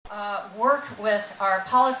work with our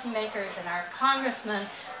policymakers and our congressmen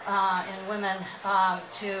and women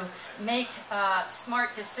to make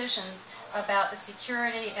smart decisions about the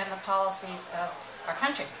security and the policies of our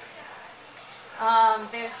country.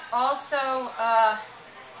 There's also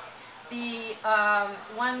the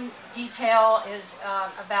one detail is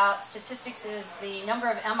about statistics is the number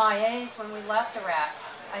of MIAs when we left Iraq.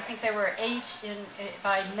 I think there were 8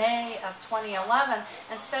 by May of 2011,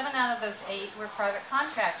 and 7 out of those 8 were private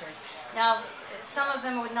contractors. Now, some of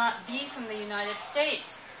them would not be from the United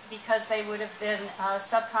States because they would have been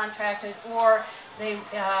subcontracted, or they,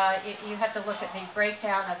 you have to look at the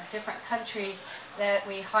breakdown of different countries that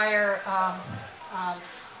we hire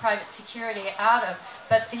private security out of.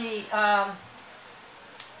 But the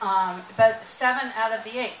but 7 out of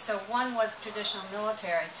the 8, so 1 was traditional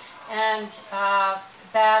military, and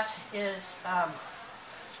that is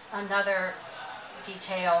another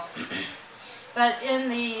detail. But in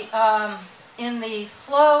the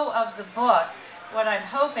flow of the book, what I'm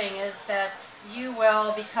hoping is that you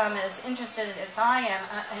will become as interested as I am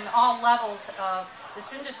in all levels of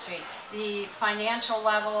this industry. The financial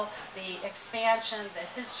level, the expansion, the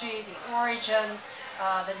history, the origins,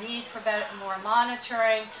 the need for more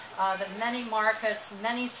monitoring, the many markets,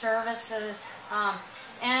 many services,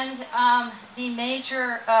 and the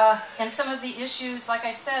major, and some of the issues, like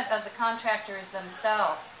I said, of the contractors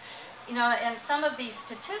themselves. You know, and some of these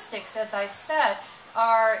statistics, as I've said,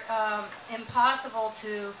 are impossible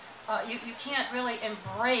to, you can't really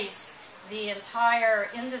embrace the entire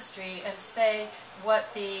industry and say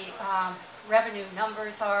what the revenue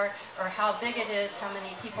numbers are, or how big it is, how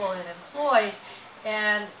many people it employs.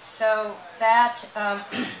 And so that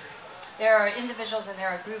there are individuals and there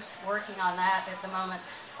are groups working on that at the moment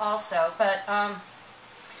also. But at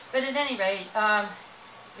any rate, I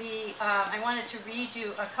wanted to read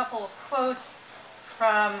you a couple of quotes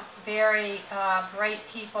from very bright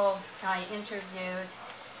people I interviewed,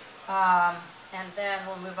 and then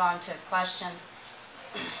we'll move on to questions.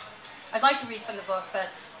 I'd like to read from the book, but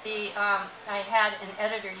I had an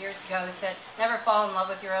editor years ago who said, never fall in love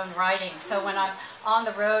with your own writing. So when I'm on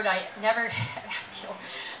the road, I never feel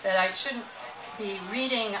that I shouldn't be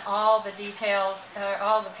reading all the details,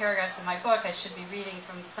 all the paragraphs in my book. I should be reading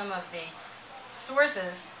from some of the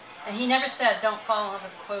sources. And he never said, don't fall in love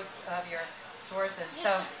with the quotes of your sources.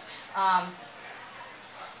 So,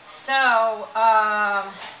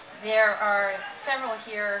 there are several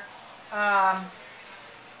here.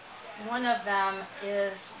 One of them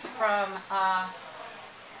is from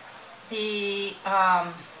if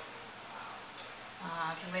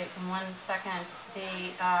you wait 1 second,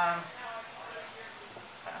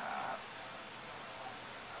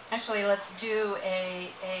 actually, let's do a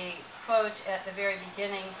quote at the very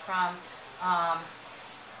beginning from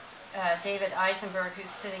David Eisenberg, who's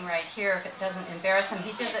sitting right here, if it doesn't embarrass him.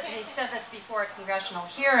 He said this before a congressional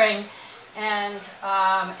hearing, and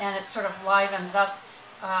it sort of livens up,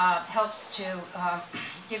 helps to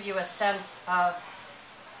give you a sense of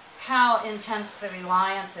how intense the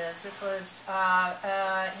reliance is. This was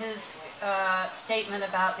his statement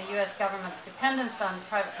about the U.S. government's dependence on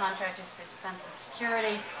private contractors for defense and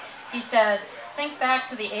security. He said, think back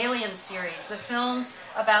to the Alien series, the films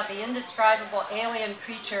about the indescribable alien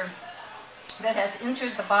creature that has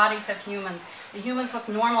entered the bodies of humans. The humans look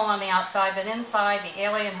normal on the outside, but inside the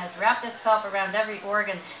alien has wrapped itself around every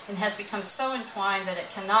organ and has become so entwined that it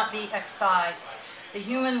cannot be excised. The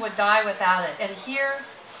human would die without it. And here,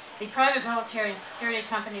 the private military and security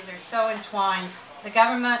companies are so entwined, the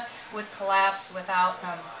government would collapse without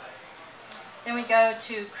them. Then we go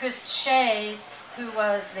to Chris Shays, who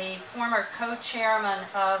was the former co-chairman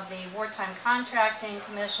of the Wartime Contracting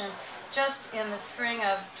Commission. Just in the spring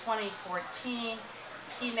of 2014,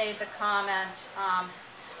 he made the comment,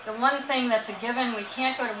 the one thing that's a given, we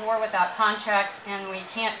can't go to war without contracts, and we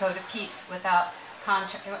can't go to peace without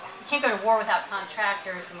we can't go to war without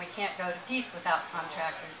contractors, and we can't go to peace without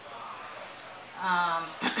contractors.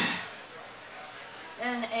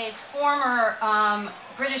 And a former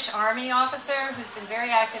British Army officer who's been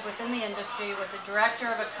very active within the industry, was a director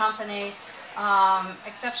of a company,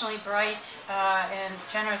 exceptionally bright and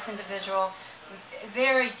generous individual,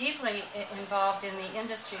 very deeply involved in the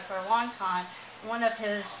industry for a long time. One of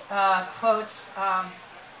his quotes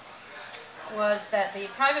was that the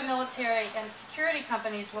private military and security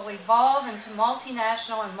companies will evolve into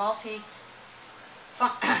multinational and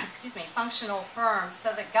functional firms,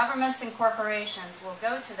 so that governments and corporations will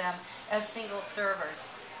go to them as single servers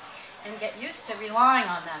and get used to relying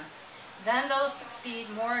on them. Then they'll succeed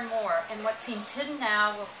more and more, and what seems hidden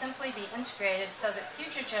now will simply be integrated so that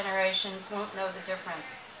future generations won't know the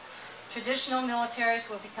difference. Traditional militaries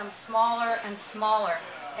will become smaller and smaller,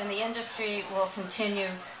 and the industry will continue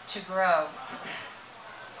to grow.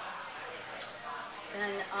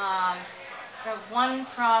 And one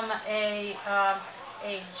from a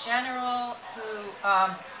general who,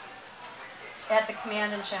 at the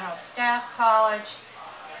Command and General Staff College,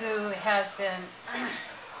 who has been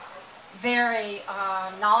very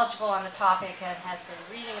knowledgeable on the topic and has been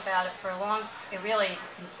reading about it for a long, really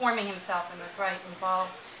informing himself, and was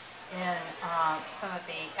involved in some of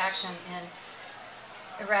the action in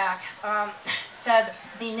Iraq, said,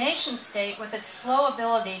 "The nation state, with its slow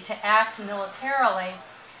ability to act militarily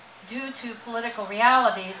due to political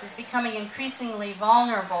realities, is becoming increasingly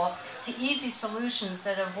vulnerable to easy solutions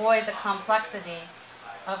that avoid the complexity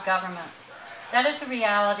of government. That is a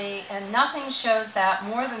reality, and nothing shows that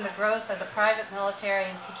more than the growth of the private military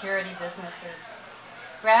and security businesses.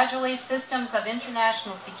 Gradually, systems of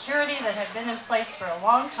international security that have been in place for a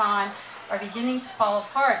long time are beginning to fall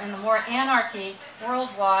apart, and the more anarchy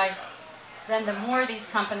worldwide, then the more these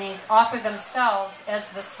companies offer themselves as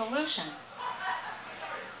the solution."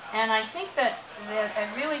 And I think that a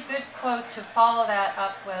really good quote to follow that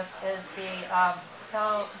up with is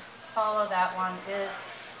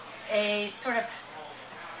a sort of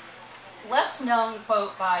less known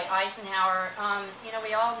quote by Eisenhower.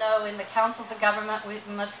 We all know in the councils of government we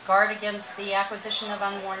must guard against the acquisition of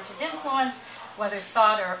unwarranted influence, whether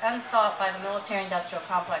sought or unsought by the military-industrial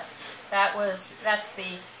complex. That's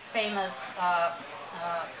the famous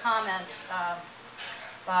comment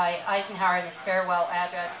by Eisenhower in his farewell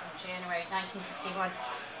address in January 1961.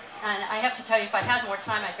 And I have to tell you, if I had more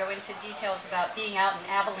time, I'd go into details about being out in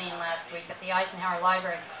Abilene last week at the Eisenhower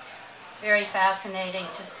Library. Very fascinating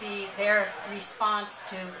to see their response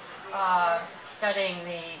to studying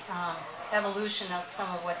the evolution of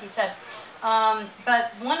some of what he said.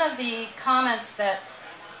 But one of the comments that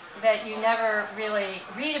you never really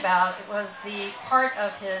read about was the part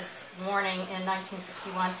of his warning in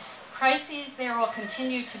 1961. "Crises there will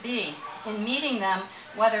continue to be. In meeting them,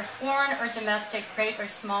 whether foreign or domestic, great or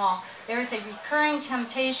small, there is a recurring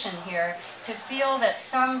temptation here to feel that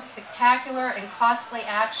some spectacular and costly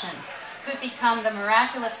action could become the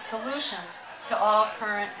miraculous solution to all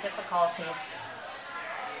current difficulties."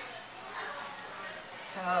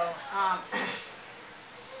 So,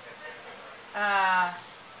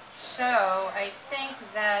 so I think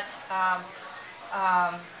that, how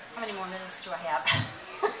many more minutes do I have?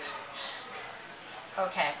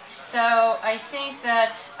 Okay, so I think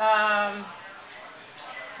that,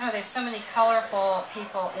 there's so many colorful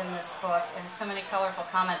people in this book and so many colorful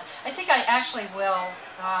comments. I think I actually will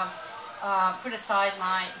put aside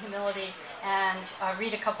my humility and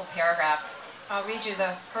read a couple paragraphs. I'll read you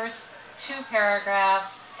the first two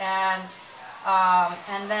paragraphs and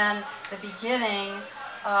then the beginning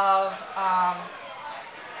of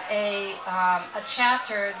a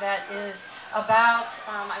chapter that is about,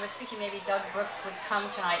 I was thinking maybe Doug Brooks would come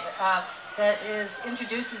tonight, that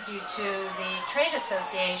introduces you to the Trade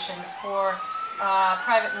Association for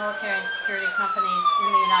private military and security companies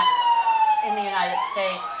in the United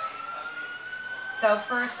States. So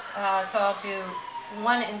first, so I'll do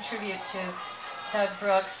one in tribute to Doug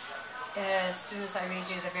Brooks as soon as I read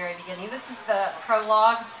you the very beginning. This is the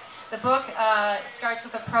prologue. The book starts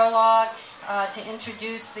with a prologue to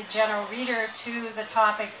introduce the general reader to the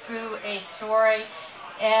topic through a story,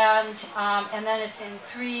 and then it's in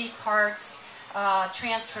three parts: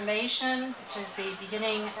 transformation, which is the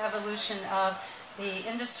beginning evolution of the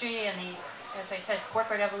industry and the, as I said,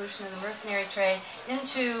 corporate evolution of the mercenary trade,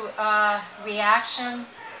 into reaction,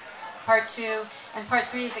 part two, and part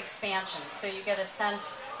three is expansion. So you get a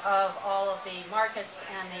sense of all of the markets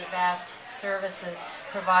and the vast services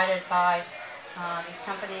provided by these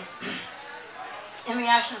companies. In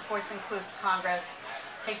reaction, of course, includes Congress,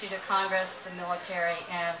 takes you to Congress, the military,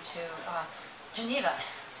 and to Geneva.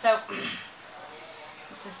 So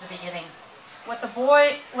this is the beginning. What the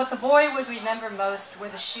boy would remember most were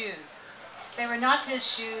the shoes. They were not his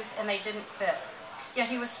shoes, and they didn't fit. Yet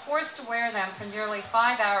he was forced to wear them for nearly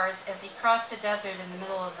 5 hours as he crossed a desert in the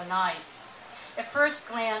middle of the night. At first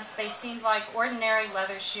glance, they seemed like ordinary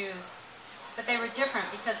leather shoes, but they were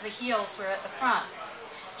different because the heels were at the front.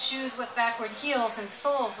 Shoes with backward heels and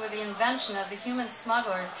soles were the invention of the human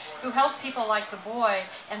smugglers who helped people like the boy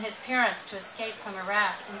and his parents to escape from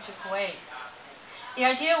Iraq into Kuwait. The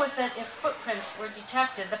idea was that if footprints were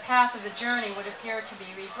detected, the path of the journey would appear to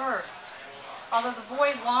be reversed. Although the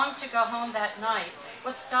boy longed to go home that night,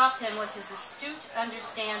 what stopped him was his astute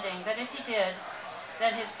understanding that if he did,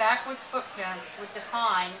 then his backward footprints would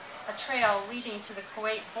define a trail leading to the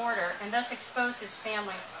Kuwait border and thus expose his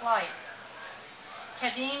family's flight.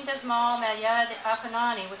 Kadim Desmal Mayed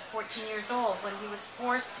Akanani was 14 years old when he was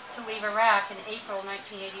forced to leave Iraq in April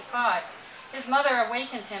 1985. His mother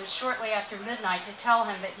awakened him shortly after midnight to tell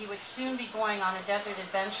him that he would soon be going on a desert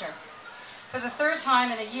adventure. For the third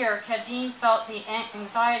time in a year, Kadim felt the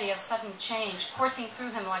anxiety of sudden change coursing through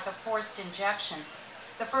him like a forced injection.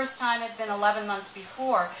 The first time had been 11 months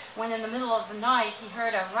before, when in the middle of the night he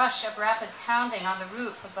heard a rush of rapid pounding on the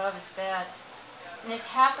roof above his bed. In his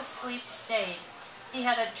half-asleep state, he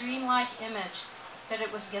had a dreamlike image that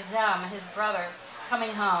it was Gazem, his brother,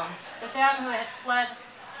 coming home. Gazem, who had fled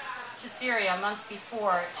to Syria months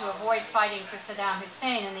before to avoid fighting for Saddam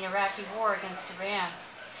Hussein in the Iraqi war against Iran.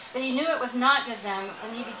 But he knew it was not Gazem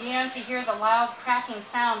when he began to hear the loud cracking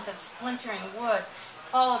sounds of splintering wood,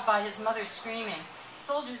 followed by his mother screaming.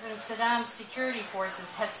 Soldiers in Saddam's security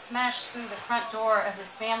forces had smashed through the front door of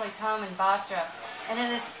his family's home in Basra, and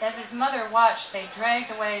as his mother watched, they dragged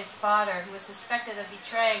away his father, who was suspected of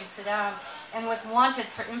betraying Saddam and was wanted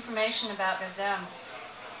for information about Gazem.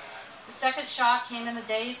 The second shock came in the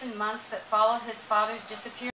days and months that followed his father's disappearance.